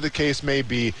interviews, or whatever the case may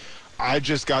be. I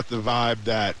just got the vibe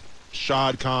that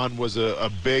Shad Khan was a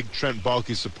big Trent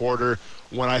Baalke supporter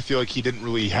when I feel like he didn't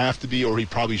really have to be, or he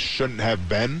probably shouldn't have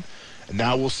been. And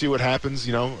now we'll see what happens.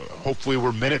 Hopefully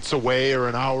we're minutes away or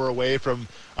an hour away from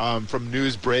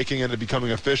news breaking and it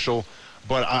becoming official.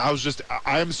 But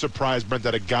I'm surprised, Brent,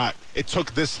 that it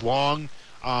took this long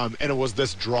and it was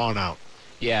this drawn out.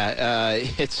 Yeah,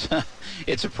 it's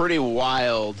a pretty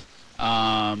wild.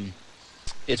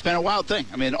 It's been a wild thing.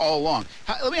 I mean, all along.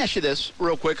 Let me ask you this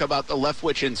real quick about the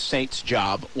Leftwich and Saints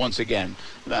job once again.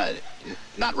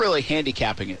 Not really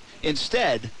handicapping it.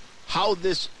 Instead,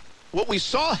 what we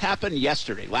saw happen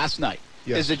last night,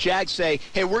 is the Jags say,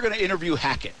 hey, we're going to interview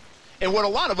Hackett. And what a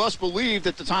lot of us believed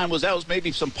at the time was that was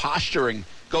maybe some posturing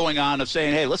going on of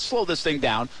saying, hey, let's slow this thing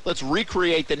down. Let's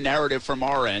recreate the narrative from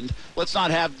our end. Let's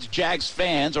not have Jags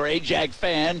fans or a Jag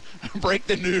fan break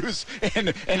the news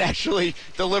and actually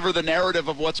deliver the narrative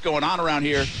of what's going on around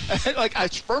here. I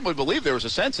firmly believe there was a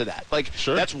sense of that.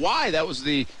 Sure. That's why that was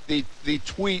the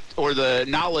tweet or the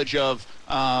knowledge of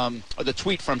the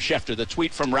tweet from Schefter, the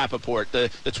tweet from Rappaport,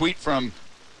 the tweet from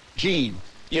Gene,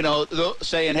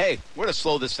 saying, hey, we're going to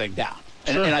slow this thing down.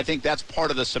 And, sure. And I think that's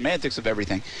part of the semantics of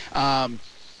everything.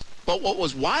 But what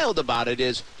was wild about it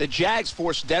is the Jags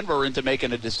forced Denver into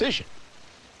making a decision.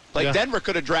 Denver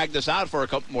could have dragged this out for a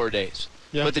couple more days.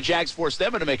 Yeah. But the Jags forced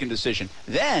them into making a decision.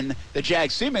 Then the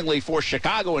Jags seemingly forced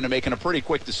Chicago into making a pretty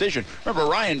quick decision. Remember,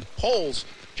 Ryan Poles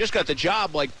just got the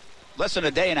job less than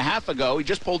a day and a half ago. He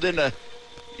just pulled into,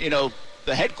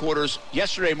 the headquarters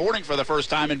yesterday morning for the first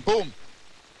time, and boom.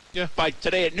 Yeah. By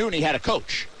today at noon, he had a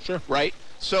coach. Sure. Right?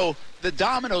 So the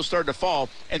dominoes started to fall.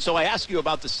 And so I ask you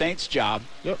about the Saints job.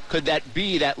 Yep. Could that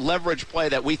be that leverage play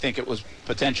that we think it was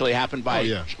potentially happened by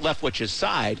Leftwich's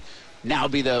side, now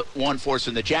be the one force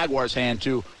in the Jaguars' hand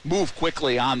to move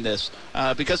quickly on this?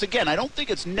 Because, again, I don't think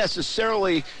it's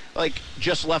necessarily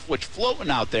just Leftwich floating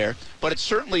out there, but it's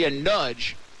certainly a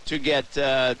nudge to get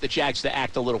the Jags to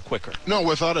act a little quicker. No,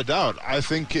 without a doubt. I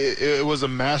think it was a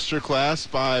masterclass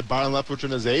by Byron Leftwich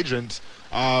and his agent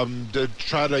to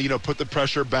try to, put the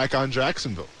pressure back on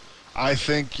Jacksonville. I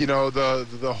think,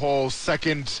 the whole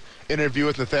second interview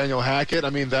with Nathaniel Hackett, I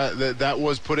mean, that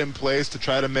was put in place to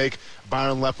try to make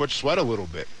Byron Leftwich sweat a little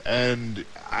bit. And,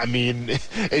 I mean, I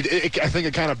think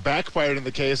it kind of backfired in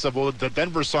the case of, well,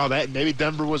 Denver saw that, and maybe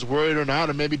Denver was worried or not,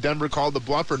 and maybe Denver called the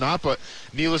bluff or not. But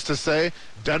needless to say,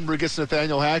 Denver gets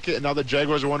Nathaniel Hackett, and now the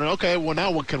Jaguars are wondering, okay, well,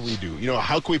 now what can we do?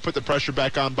 How can we put the pressure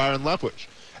back on Byron Leftwich?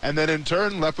 And then, in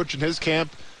turn, Leftwich and his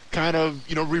camp kind of,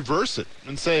 reverse it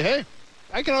and say, hey,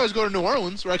 I can always go to New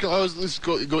Orleans, or I can always at least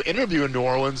go interview in New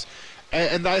Orleans.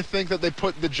 And I think that they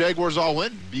put the Jaguars all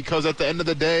in because at the end of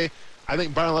the day, I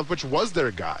think Byron Leftwich was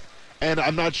their guy. And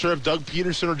I'm not sure if Doug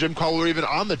Peterson or Jim Caldwell were even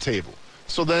on the table.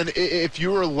 So then if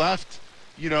you were left,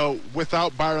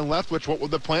 without Byron Leftwich, what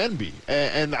would the plan be?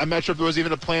 And I'm not sure if there was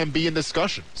even a plan B in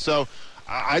discussion. So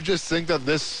I just think that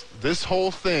this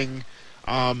whole thing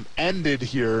ended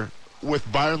here with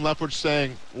Byron Leftwich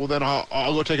saying, well, then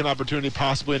I'll go take an opportunity,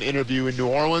 possibly an interview in New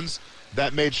Orleans.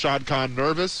 That made Shad Khan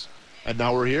nervous, and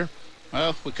now we're here.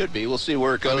 Well, we could be. We'll see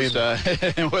where it goes.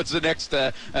 What's the next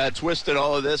twist in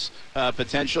all of this?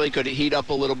 Potentially could heat up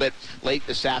a little bit late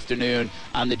this afternoon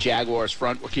on the Jaguars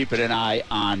front. We're keeping an eye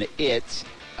on it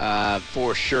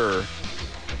for sure.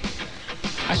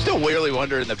 I still really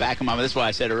wonder in the back of my mind, this is what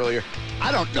I said earlier,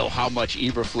 I don't know how much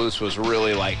Eberflus was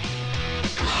really,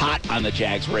 hot on the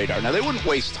Jags' radar. Now, they wouldn't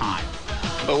waste time,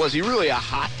 but was he really a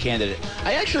hot candidate?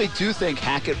 I actually do think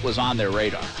Hackett was on their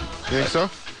radar. You think so?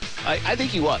 I think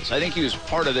he was. I think he was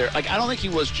part of their... I don't think he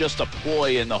was just a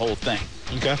ploy in the whole thing.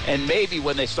 Okay. And maybe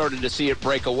when they started to see it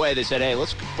break away, they said, hey,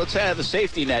 let's have a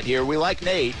safety net here. We like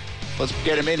Nate. Let's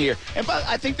get him in here. But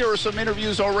I think there were some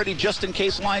interviews already just in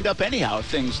case lined up anyhow if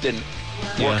things didn't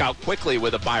work out quickly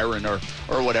with a Byron or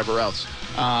whatever else.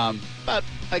 But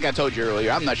like I told you earlier,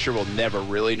 I'm not sure we'll never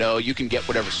really know. You can get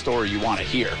whatever story you want to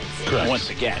hear. Correct. Once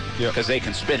again, because they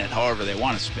can spin it however they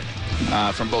want to spin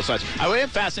it from both sides. I am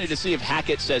fascinated to see if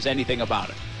Hackett says anything about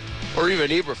it, or even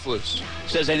Eberflus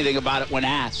says anything about it when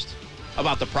asked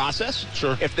about the process.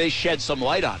 Sure. If they shed some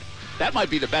light on it. That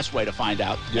might be the best way to find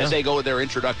out as they go with their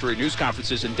introductory news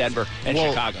conferences in Denver and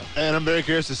Chicago. And I'm very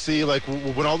curious to see,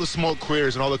 when all the smoke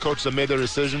clears and all the coaches have made their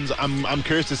decisions, I'm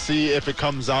curious to see if it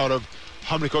comes out of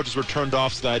how many coaches were turned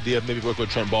off to the idea of maybe working with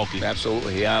Trent Baalke.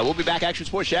 Absolutely. We'll be back. Action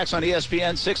Sports Jacks on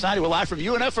ESPN 690. We're live from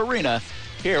UNF Arena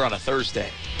here on a Thursday.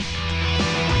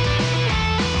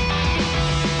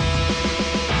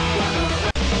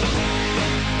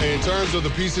 In terms of the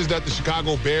pieces that the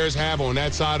Chicago Bears have on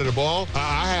that side of the ball,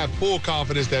 I have full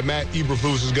confidence that Matt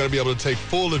Eberflus is going to be able to take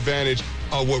full advantage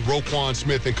of what Roquan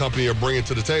Smith and company are bringing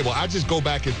to the table. I just go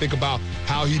back and think about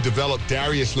how he developed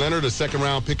Darius Leonard, a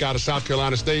second-round pick out of South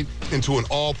Carolina State, into an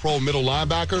all-pro middle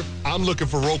linebacker. I'm looking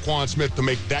for Roquan Smith to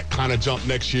make that kind of jump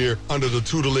next year under the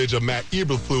tutelage of Matt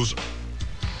Eberflus.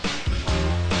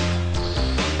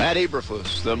 Matt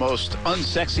Eberflus, the most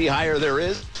unsexy hire there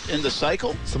is in the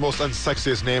cycle. It's the most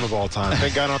unsexiest name of all time.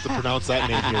 Thank God I don't have to pronounce that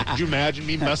name here. Could you imagine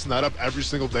me messing that up every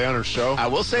single day on our show? I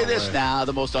will say this now.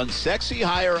 The most unsexy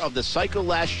hire of the cycle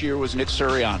last year was Nick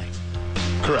Sirianni.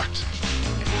 Correct.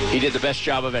 He did the best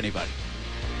job of anybody.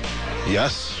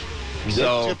 Yes. So,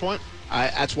 that's a good point.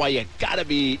 That's why you got to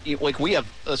be,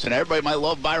 listen, everybody might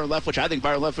love Byron Leftwich. I think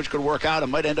Byron Leftwich could work out. It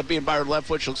might end up being Byron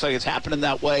Leftwich. Looks like it's happening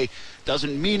that way.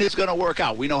 Doesn't mean it's going to work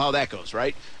out. We know how that goes,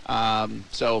 right?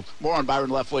 So more on Byron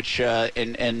Leftwich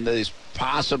and this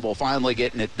possible finally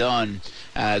getting it done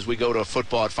as we go to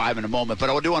football at 5 in a moment. But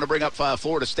I do want to bring up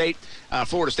Florida State.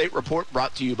 Florida State Report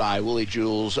brought to you by Willie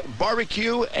Jewell's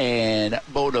Barbecue and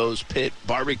Bono's Pit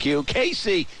Barbecue.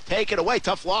 Casey, take it away.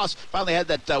 Tough loss. Finally had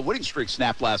that winning streak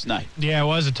snap last night. Yeah, it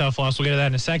was a tough loss. We'll get to that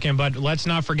in a second. But let's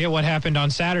not forget what happened on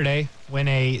Saturday when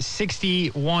a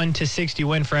 61-60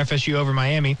 win for FSU over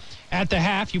Miami. At the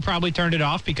half, you probably turned it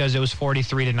off because it was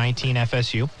 43-19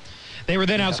 FSU. They were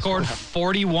then outscored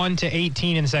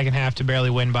 41-18 in the second half to barely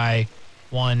win by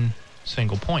one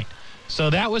single point. So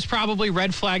that was probably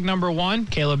red flag number one.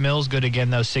 Caleb Mills, good again,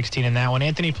 though, 16 in that one.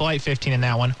 Anthony Polite, 15 in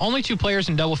that one. Only two players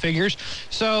in double figures.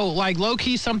 So,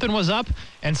 low-key, something was up,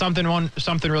 and something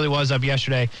really was up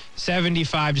yesterday.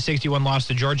 75-61 loss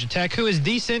to Georgia Tech, who is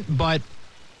decent, but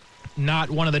not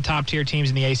one of the top-tier teams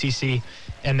in the ACC,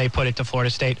 and they put it to Florida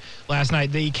State last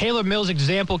night. The Caleb Mills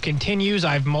example continues.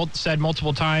 I've said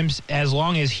multiple times, as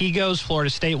long as he goes, Florida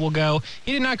State will go.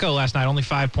 He did not go last night, only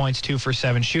 5 points, 2 for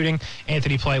 7 shooting.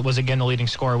 Anthony Polite was again the leading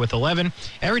scorer with 11.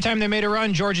 Every time they made a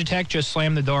run, Georgia Tech just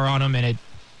slammed the door on them, and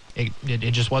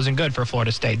it just wasn't good for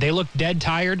Florida State. They looked dead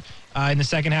tired in the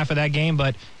second half of that game,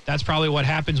 but that's probably what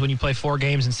happens when you play 4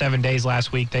 games in 7 days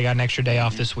last week. They got an extra day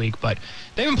off this week, but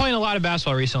they've been playing a lot of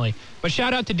basketball recently. But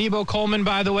shout out to Debo Coleman,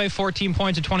 by the way, 14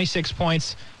 points to 26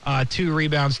 points, 2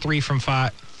 rebounds, 3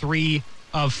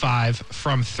 of 5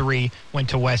 from 3, went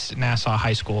to West Nassau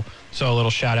High School. So a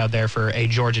little shout out there for a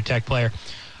Georgia Tech player.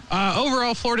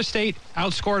 Overall, Florida State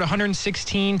outscored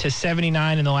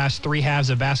 116-79 in the last 3 halves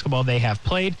of basketball they have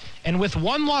played. And with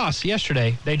one loss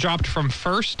yesterday, they dropped from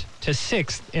 1st to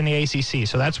 6th in the ACC.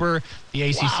 So that's where the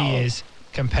ACC is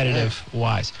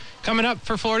competitive-wise. Coming up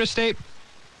for Florida State,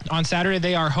 On Saturday,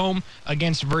 they are home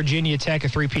against Virginia Tech, a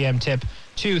 3 p.m. tip,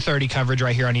 2:30 coverage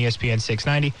right here on ESPN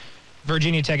 690.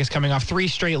 Virginia Tech is coming off 3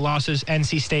 straight losses,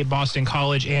 NC State, Boston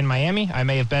College, and Miami. I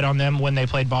may have bet on them when they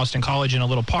played Boston College in a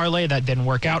little parlay. That didn't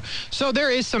work out. So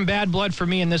there is some bad blood for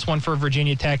me in this one for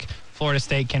Virginia Tech. Florida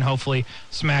State can hopefully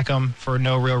smack them for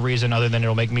no real reason other than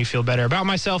it'll make me feel better about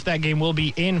myself. That game will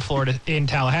be in Florida, in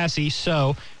Tallahassee,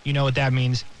 so you know what that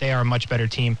means. They are a much better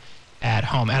team at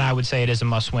home, and I would say it is a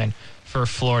must-win for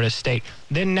Florida State.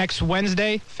 Then next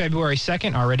Wednesday, February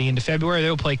 2nd, already into February,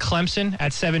 they'll play Clemson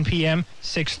at 7 p.m.,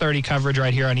 6:30 coverage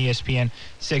right here on ESPN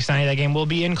 690. That game will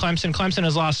be in Clemson. Clemson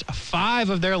has lost 5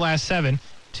 of their last 7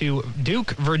 to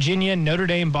Duke, Virginia, Notre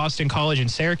Dame, Boston College,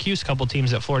 and Syracuse, a couple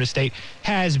teams that Florida State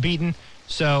has beaten.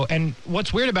 So, and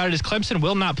what's weird about it is Clemson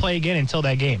will not play again until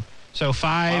that game. So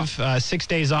 6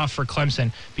 days off for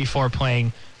Clemson before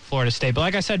playing Florida State. But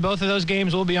like I said, both of those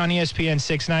games will be on ESPN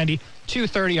 690,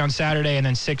 2:30 on Saturday, and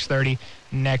then 6:30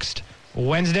 next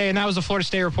Wednesday. And that was the Florida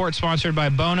State Report, sponsored by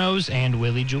Bono's and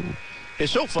Willie Jewell.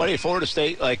 It's so funny. Florida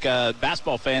State,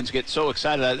 basketball fans get so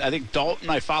excited. I think Dalton,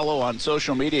 I follow on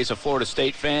social media, is a Florida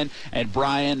State fan, and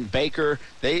Brian Baker,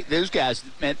 those guys,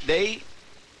 man, they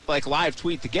live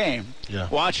tweet the game,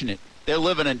 watching it. They're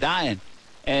living and dying,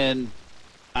 and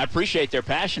I appreciate their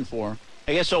passion for them.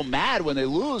 I get so mad when they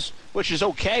lose, which is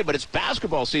okay, but it's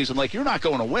basketball season. You're not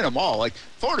going to win them all.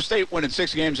 Florida State winning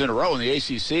 6 games in a row in the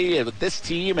ACC with this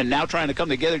team and now trying to come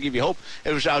together and give you hope.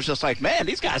 I was just like, man,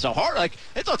 these guys are hard.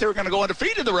 They thought they were going to go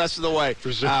undefeated the rest of the way.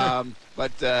 For sure.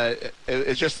 But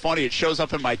it's just funny. It shows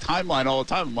up in my timeline all the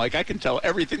time. I'm like, I can tell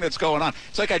everything that's going on.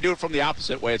 It's like I do it from the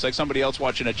opposite way. It's like somebody else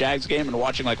watching a Jags game and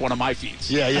watching one of my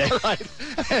feeds. Yeah. Right?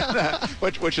 And,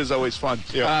 which is always fun.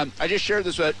 Yeah. I just shared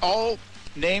this with all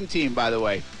name team, by the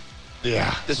way.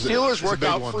 Yeah. The Steelers worked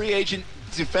out free agent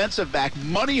defensive back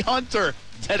Money Hunter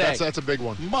today. That's a big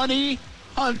one. Money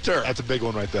Hunter. That's a big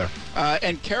one right there.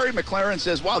 And Kerry McLaren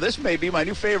says, wow, this may be my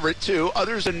new favorite, too.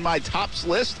 Others in my tops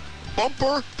list,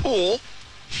 Bumper Pool,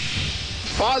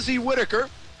 Fozzie Whitaker.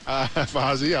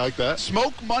 Fozzie, I like that.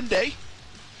 Smoke Monday.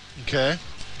 Okay.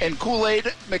 And Kool-Aid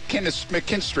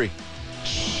McKinstry.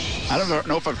 I don't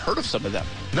know if I've heard of some of them.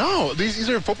 No, these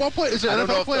are football players. I don't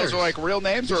know if players. those are real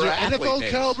names these or are NFL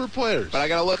names. caliber players. But I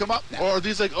got to look them up now. Or are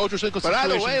these ultra single But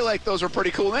situations? either way, those are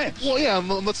pretty cool names. Well, yeah,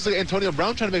 unless it's Antonio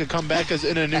Brown trying to make a comeback as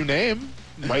in a new name.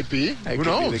 Might be. Who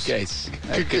knows? Be the case.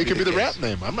 It could be the rap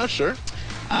name. I'm not sure.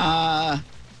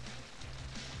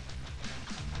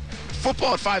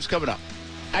 Football at 5's coming up.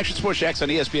 Action Sports Jacks on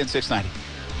ESPN 690.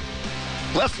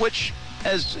 Leftwich,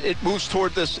 as it moves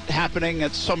toward this happening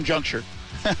at some juncture,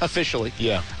 officially.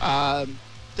 Yeah.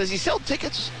 Does he sell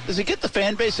tickets? Does he get the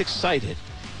fan base excited?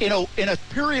 In a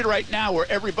period right now where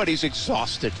everybody's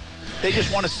exhausted. They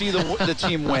just want to see the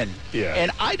team win. Yeah.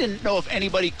 And I didn't know if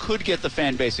anybody could get the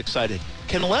fan base excited.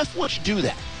 Can Leftwich do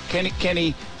that? Can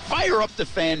he fire up the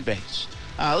fan base?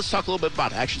 Let's talk a little bit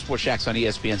about it. Action Sports Jacks on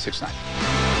ESPN 690.